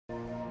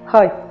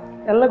Hi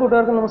എല്ലാ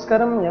കൂട്ടുകാർക്കും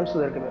നമസ്കാരം. ഞാൻ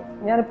Sudheer.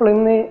 ഞാനിപ്പോൾ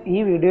ഇന്ന് ഈ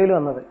വീഡിയോയിൽ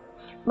വന്നത്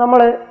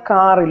നമ്മൾ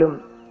കാറിലും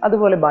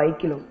അതുപോലെ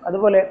ബൈക്കിലും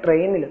അതുപോലെ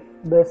ട്രെയിനിലും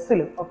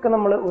ബസ്സിലും ഒക്കെ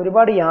നമ്മൾ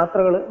ഒരുപാട്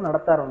യാത്രകൾ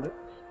നടത്താറുണ്ട്.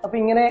 അപ്പോൾ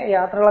ഇങ്ങനെ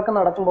യാത്രകളൊക്കെ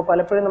നടത്തുമ്പോൾ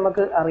പലപ്പോഴും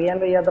നമുക്ക് അറിയാൻ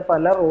വയ്യാത്ത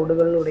പല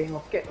റോഡുകളിലൂടെയും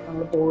ഒക്കെ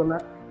നമ്മൾ പോകുന്ന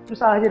ഒരു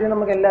സാഹചര്യം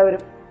നമുക്ക്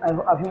എല്ലാവരും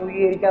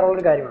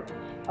അഭിമുഖീകരിക്കാറുള്ളൊരു കാര്യമാണ്.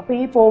 അപ്പോൾ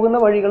ഈ പോകുന്ന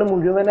വഴികൾ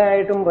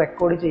മുഴുവനായിട്ടും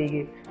റെക്കോർഡ്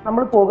ചെയ്യുകയും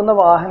നമ്മൾ പോകുന്ന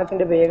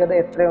വാഹനത്തിൻ്റെ വേഗത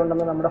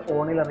എത്രയുണ്ടെന്ന് നമ്മുടെ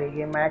ഫോണിൽ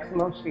അറിയുകയും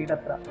മാക്സിമം സ്പീഡ്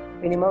എത്ര,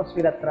 മിനിമം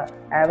സ്പീഡ് എത്ര,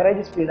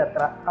 ആവറേജ് സ്പീഡ്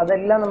എത്ര,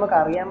 അതെല്ലാം നമുക്ക്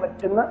അറിയാൻ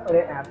പറ്റുന്ന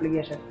ഒരു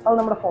ആപ്ലിക്കേഷൻ അത്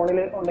നമ്മുടെ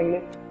ഫോണിൽ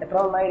ഉണ്ടെങ്കിൽ എത്ര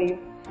നന്നായിരിക്കും.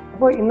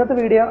 അപ്പോൾ ഇന്നത്തെ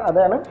വീഡിയോ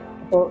അതാണ്.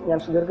 അപ്പോൾ ഞാൻ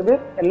Sudheer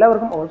Kabeer.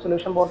 എല്ലാവർക്കും ഓൾ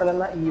സൊല്യൂഷൻ പോർട്ടൽ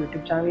എന്ന ഈ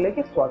യൂട്യൂബ്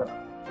ചാനലിലേക്ക് സ്വാഗതം.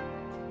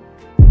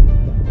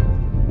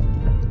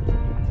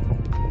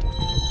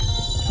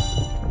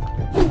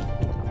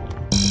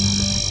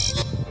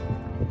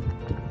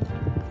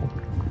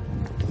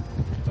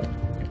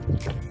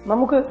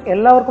 നമുക്ക്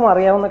എല്ലാവർക്കും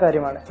അറിയാവുന്ന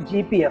കാര്യമാണ്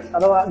GPS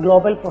അഥവാ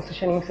ഗ്ലോബൽ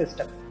പൊസിഷനിങ്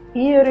സിസ്റ്റം.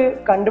 ഈ ഒരു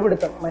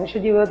കണ്ടുപിടുത്തം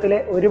മനുഷ്യജീവിതത്തിലെ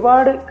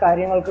ഒരുപാട്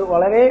കാര്യങ്ങൾക്ക്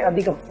വളരെ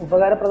അധികം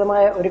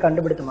ഉപകാരപ്രദമായ ഒരു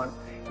കണ്ടുപിടുത്തമാണ്.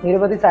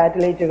 നിരവധി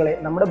സാറ്റലൈറ്റുകളെ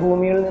നമ്മുടെ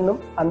ഭൂമിയിൽ നിന്നും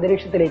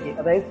അന്തരീക്ഷത്തിലേക്ക്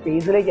അതായത്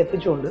സ്പേസിലേക്ക്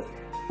എത്തിച്ചുകൊണ്ട്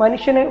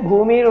മനുഷ്യന്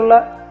ഭൂമിയിലുള്ള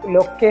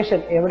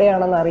ലൊക്കേഷൻ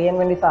എവിടെയാണെന്ന് അറിയാൻ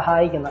വേണ്ടി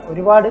സഹായിക്കുന്ന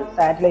ഒരുപാട്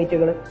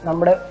സാറ്റലൈറ്റുകൾ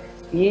നമ്മുടെ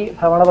ഈ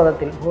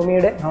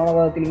ഭൂമിയുടെ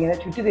ഭ്രമണപഥത്തിൽ ഇങ്ങനെ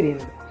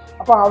ചുറ്റിത്തിരിയുന്നുണ്ട്.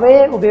 അപ്പോൾ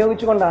അവയെ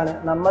ഉപയോഗിച്ചുകൊണ്ടാണ്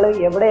നമ്മൾ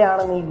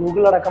എവിടെയാണെന്ന് ഈ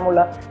ഗൂഗിൾ അടക്കമുള്ള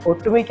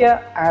ഒട്ടുമിക്ക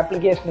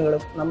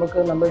ആപ്ലിക്കേഷനുകളും നമുക്ക്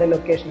നമ്മുടെ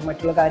ലൊക്കേഷനും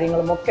മറ്റുള്ള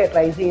കാര്യങ്ങളും ഒക്കെ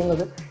ട്രൈ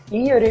ചെയ്യുന്നത്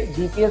ഈ ഒരു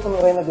GPS എന്ന്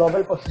പറയുന്ന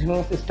ഗ്ലോബൽ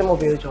പൊസിഷനിങ് സിസ്റ്റം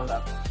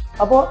ഉപയോഗിച്ചുകൊണ്ടാണ്.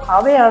 അപ്പോൾ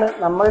അവയാണ്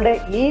നമ്മളുടെ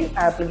ഈ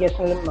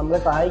ആപ്ലിക്കേഷനിലും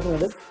നമ്മളെ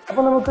സഹായിക്കുന്നത്.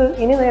 അപ്പോൾ നമുക്ക്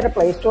ഇനി നേരെ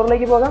പ്ലേ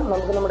സ്റ്റോറിലേക്ക് പോകാം.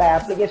 നമുക്ക് നമ്മുടെ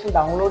ആപ്ലിക്കേഷൻ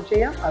ഡൗൺലോഡ്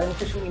ചെയ്യാം.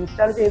 അതിനുശേഷം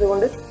ഇൻസ്റ്റാൾ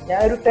ചെയ്തുകൊണ്ട്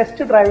ഞാനൊരു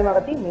ടെസ്റ്റ് ഡ്രൈവ്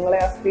നടത്തി നിങ്ങളെ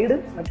ആ സ്പീഡ്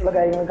മറ്റുള്ള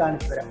കാര്യങ്ങൾ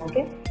കാണിച്ചു തരാം.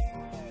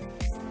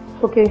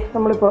 ഓക്കെ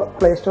നമ്മളിപ്പോൾ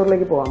പ്ലേ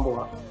സ്റ്റോറിലേക്ക്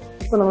പോകാം.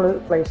 ഇപ്പോൾ നമ്മൾ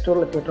പ്ലേ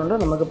സ്റ്റോറിൽ എത്തിയിട്ടുണ്ട്.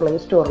 നമുക്ക് പ്ലേ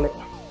സ്റ്റോറിൽ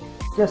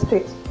ജസ്റ്റ്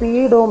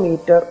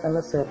സ്പീഡോമീറ്റർ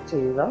എന്ന് സെർച്ച്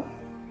ചെയ്യുക.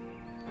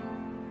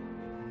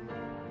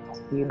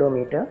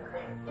 സ്പീഡോമീറ്റർ,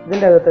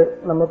 ഇതിൻ്റെ അകത്ത്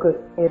നമുക്ക്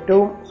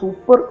ഏറ്റവും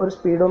സൂപ്പർ ഒരു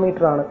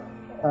സ്പീഡോമീറ്ററാണ്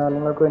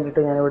നിങ്ങൾക്ക്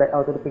വേണ്ടിയിട്ട് ഞാനിവിടെ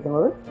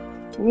അവതരിപ്പിക്കുന്നത്.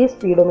 ഈ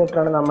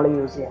സ്പീഡോമീറ്ററാണ് നമ്മൾ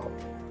യൂസ് ചെയ്യുന്നത്.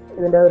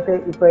 ഇതിൻ്റെ അകത്ത്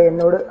ഇപ്പോൾ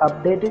എന്നോട്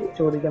അപ്ഡേറ്റ്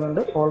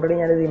ചോദിക്കുന്നുണ്ട്. ഓൾറെഡി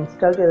ഞാനിത്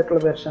ഇൻസ്റ്റാൾ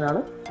ചെയ്തിട്ടുള്ള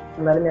വെർഷനാണ്.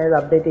 എന്നാലും ഞാനിത്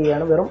അപ്ഡേറ്റ്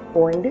ചെയ്യുകയാണ്. വെറും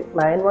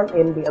 0.91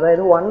 MB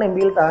അതായത് 1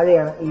 MB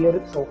താഴെയാണ് ഈ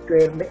ഒരു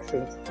സോഫ്റ്റ്വെയറിൻ്റെ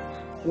സൈസ്.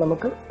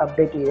 നമുക്ക്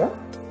അപ്ഡേറ്റ് ചെയ്യാം.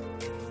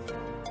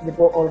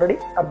 ഇതിപ്പോൾ ഓൾറെഡി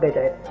അപ്ഡേറ്റ്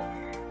ആയിരുന്നു.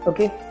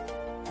 ഓക്കെ,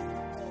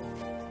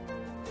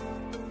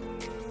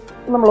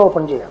 നമ്മൾ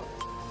ഓപ്പൺ ചെയ്യാം.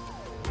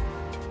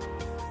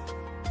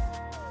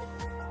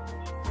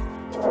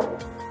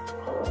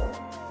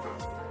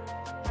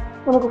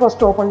 നമുക്ക്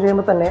ഫസ്റ്റ് ഓപ്പൺ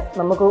ചെയ്യുമ്പോൾ തന്നെ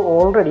നമുക്ക്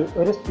ഓൾറെഡി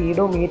ഒരു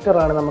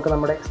സ്പീഡോമീറ്ററാണ് നമുക്ക്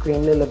നമ്മുടെ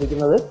സ്ക്രീനിൽ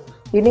ലഭിക്കുന്നത്.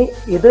 ഇനി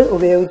ഇത്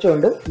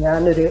ഉപയോഗിച്ചുകൊണ്ട്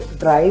ഞാനൊരു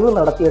ഡ്രൈവ്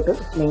നടത്തിയിട്ട്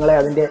നിങ്ങളെ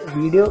അതിൻ്റെ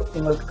വീഡിയോ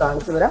നിങ്ങൾക്ക്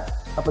കാണിച്ചു തരാം.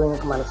 അപ്പോൾ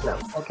നിങ്ങൾക്ക്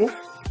മനസ്സിലാവും. ഓക്കെ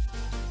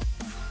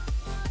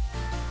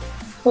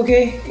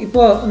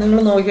ഇപ്പോൾ നിങ്ങൾ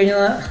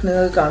നോക്കിക്കഴിഞ്ഞാൽ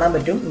നിങ്ങൾക്ക് കാണാൻ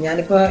പറ്റും.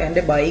 ഞാനിപ്പോൾ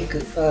എൻ്റെ ബൈക്ക്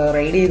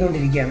റൈഡ്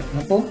ചെയ്തുകൊണ്ടിരിക്കുകയാണ്.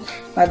 അപ്പോൾ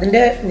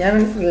അതിൻ്റെ ഞാൻ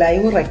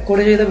ലൈവ്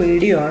റെക്കോർഡ് ചെയ്ത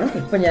വീഡിയോ ആണ്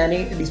ഇപ്പോൾ ഞാൻ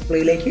ഈ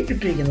ഡിസ്പ്ലേയിലേക്ക്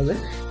ഇട്ടിരിക്കുന്നത്.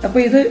 അപ്പോൾ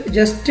ഇത്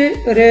ജസ്റ്റ്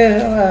ഒരു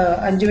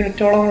 5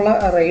 മിനിറ്റോളമുള്ള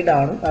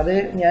റൈഡാണ്. അത്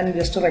ഞാൻ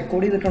ജസ്റ്റ്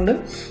റെക്കോർഡ് ചെയ്തിട്ടുണ്ട്.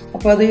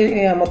 അപ്പോൾ അത്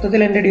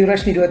മൊത്തത്തിൽ എൻ്റെ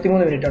ഡ്യൂറേഷൻ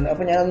 23 മിനിറ്റ് ഉണ്ട്.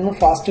 അപ്പോൾ ഞാനതൊന്ന്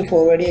ഫാസ്റ്റ്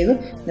ഫോർവേഡ് ചെയ്ത്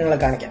നിങ്ങളെ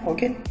കാണിക്കാം.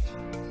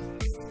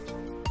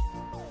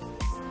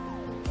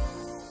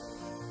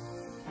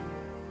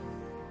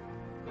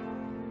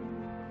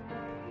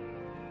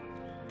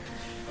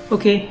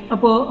 ഓക്കെ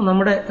അപ്പോൾ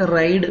നമ്മുടെ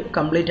റൈഡ്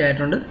കംപ്ലീറ്റ്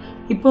ആയിട്ടുണ്ട്.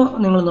 ഇപ്പോൾ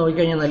നിങ്ങൾ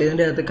നോക്കിക്കഴിഞ്ഞാൽ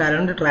ഇതിൻ്റെ അകത്ത്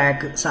കറണ്ട്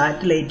ട്രാക്ക്,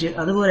 സാറ്റലൈറ്റ്,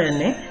 അതുപോലെ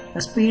തന്നെ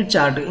സ്പീഡ്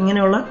ചാർട്ട്,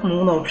 ഇങ്ങനെയുള്ള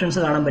 3 ഓപ്ഷൻസ്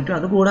കാണാൻ പറ്റും.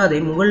 അതുകൂടാതെ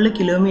മുകളിൽ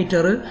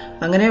കിലോമീറ്റർ,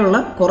 അങ്ങനെയുള്ള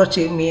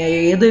കുറച്ച്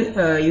ഏത്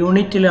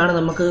യൂണിറ്റിലാണ്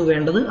നമുക്ക്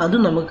വേണ്ടത്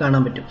അതും നമുക്ക്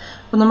കാണാൻ പറ്റും.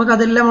 അപ്പോൾ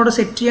നമുക്കതെല്ലാം അവിടെ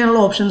സെറ്റ് ചെയ്യാനുള്ള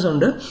ഓപ്ഷൻസ്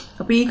ഉണ്ട്.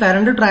 അപ്പോൾ ഈ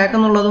കറണ്ട് ട്രാക്ക്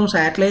എന്നുള്ളതും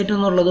സാറ്റലൈറ്റ്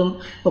എന്നുള്ളതും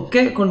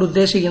ഒക്കെ കൊണ്ട്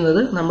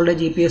ഉദ്ദേശിക്കുന്നത് നമ്മുടെ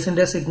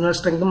GPS-ൻ്റെ സിഗ്നൽ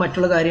സ്ട്രെങ്തും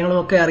മറ്റുള്ള കാര്യങ്ങളും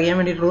ഒക്കെ അറിയാൻ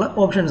വേണ്ടിയിട്ടുള്ള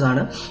ഓപ്ഷൻസ്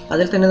ആണ്.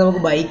 അതിൽ തന്നെ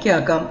നമുക്ക് ബൈക്ക്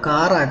ആക്കാം,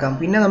 കാറാക്കാം.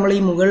 പിന്നെ നമ്മൾ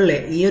ഈ മുകളിലെ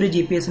ഈ ഒരു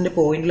GPS-ൻ്റെ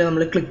പോയിന്റിൽ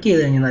നമ്മൾ ക്ലിക്ക്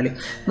ചെയ്ത് കഴിഞ്ഞാൽ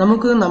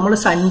നമുക്ക് നമ്മൾ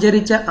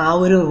സഞ്ചരിച്ച ആ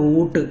ഒരു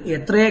റൂട്ട്,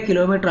 എത്ര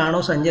കിലോമീറ്റർ ആണോ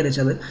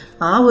സഞ്ചരിച്ചത്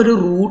ആ ഒരു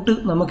റൂട്ട്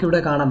നമുക്കിവിടെ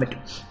കാണാൻ പറ്റും.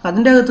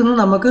 അതിൻ്റെ അകത്തുനിന്ന്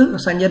നമുക്ക്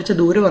സഞ്ചരിച്ച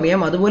ദൂരം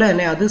അറിയാം. അതുപോലെ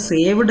തന്നെ അത്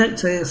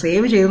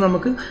സേവ് ചെയ്ത്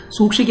നമുക്ക്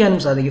സൂക്ഷിക്കാനും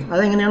സാധിക്കും.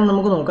 അതെങ്ങനെയാണെന്ന്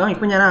നമുക്ക് നോക്കാം.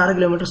 ഇപ്പോൾ ഞാൻ 6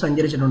 കിലോമീറ്റർ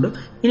സഞ്ചരിച്ചിട്ടുണ്ട്.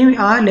 ഇനി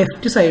ആ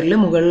ലെഫ്റ്റ് സൈഡിൽ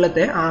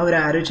മുകളിലത്തെ ആ ഒരു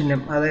ആരോ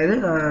ചിഹ്നം, അതായത്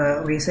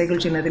റീസൈക്കിൾ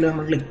ചിഹ്നത്തിൽ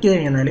നമ്മൾ ക്ലിക്ക് ചെയ്ത്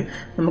കഴിഞ്ഞാൽ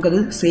നമുക്കത്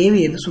സേവ്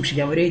ചെയ്ത്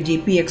സൂക്ഷിക്കാം. ഒരു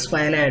GPX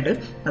ഫയലായിട്ട്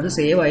അത്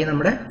സേവായി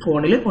നമ്മുടെ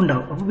ഫോണിൽ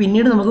ഉണ്ടാവും. അപ്പോൾ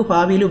പിന്നീട് നമുക്ക്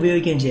ഭാവിയിൽ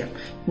ഉപയോഗിക്കുകയും ചെയ്യാം.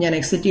 ഞാൻ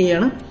എക്സിറ്റ്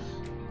ചെയ്യാണ്.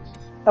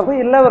 അപ്പോൾ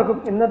എല്ലാവർക്കും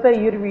ഇന്നത്തെ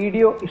ഈ ഒരു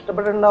വീഡിയോ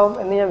ഇഷ്ടപ്പെട്ടിട്ടുണ്ടാവും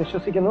എന്ന് ഞാൻ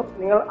വിശ്വസിക്കുന്നു.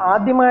 നിങ്ങൾ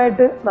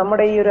ആദ്യമായിട്ട്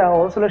നമ്മുടെ ഈ ഒരു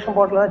ഓൾ സൊല്യൂഷൻ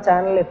പോർട്ടൽ എന്ന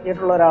ചാനലിൽ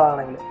എത്തിയിട്ടുള്ള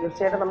ഒരാളാണെങ്കിൽ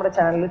തീർച്ചയായിട്ടും നമ്മുടെ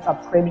ചാനൽ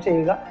സബ്സ്ക്രൈബ്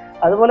ചെയ്യുക.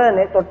 അതുപോലെ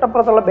തന്നെ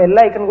തൊട്ടപ്പുറത്തുള്ള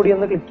ബെല്ലൈക്കൺ കൂടി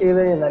ഒന്ന് ക്ലിക്ക് ചെയ്ത്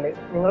കഴിഞ്ഞാൽ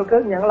നിങ്ങൾക്ക്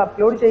ഞങ്ങൾ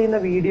അപ്ലോഡ് ചെയ്യുന്ന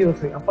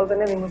വീഡിയോസ് അപ്പോൾ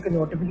തന്നെ നിങ്ങൾക്ക്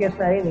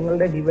നോട്ടിഫിക്കേഷനായി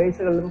നിങ്ങളുടെ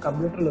ഡിവൈസുകളിലും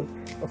കമ്പ്യൂട്ടറിലും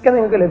ഒക്കെ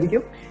നിങ്ങൾക്ക്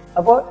ലഭിക്കും.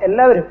 അപ്പോൾ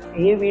എല്ലാവരും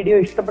ഈ വീഡിയോ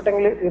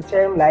ഇഷ്ടപ്പെട്ടെങ്കിൽ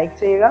തീർച്ചയായും ലൈക്ക്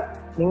ചെയ്യുക.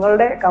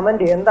 നിങ്ങളുടെ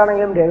കമൻറ്റ്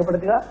എന്താണെങ്കിലും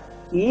രേഖപ്പെടുത്തുക.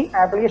 ഈ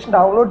ആപ്ലിക്കേഷൻ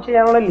ഡൗൺലോഡ്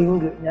ചെയ്യാനുള്ള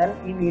ലിങ്ക് ഞാൻ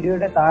ഈ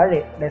വീഡിയോയുടെ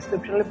താഴെ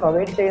ഡിസ്ക്രിപ്ഷനിൽ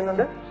പ്രൊവൈഡ്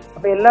ചെയ്യുന്നുണ്ട്.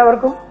 അപ്പോൾ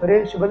എല്ലാവർക്കും ഒരു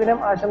ശുഭദിനം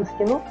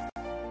ആശംസിക്കുന്നു.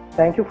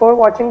 Thank you for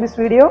watching this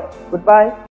video. Good bye.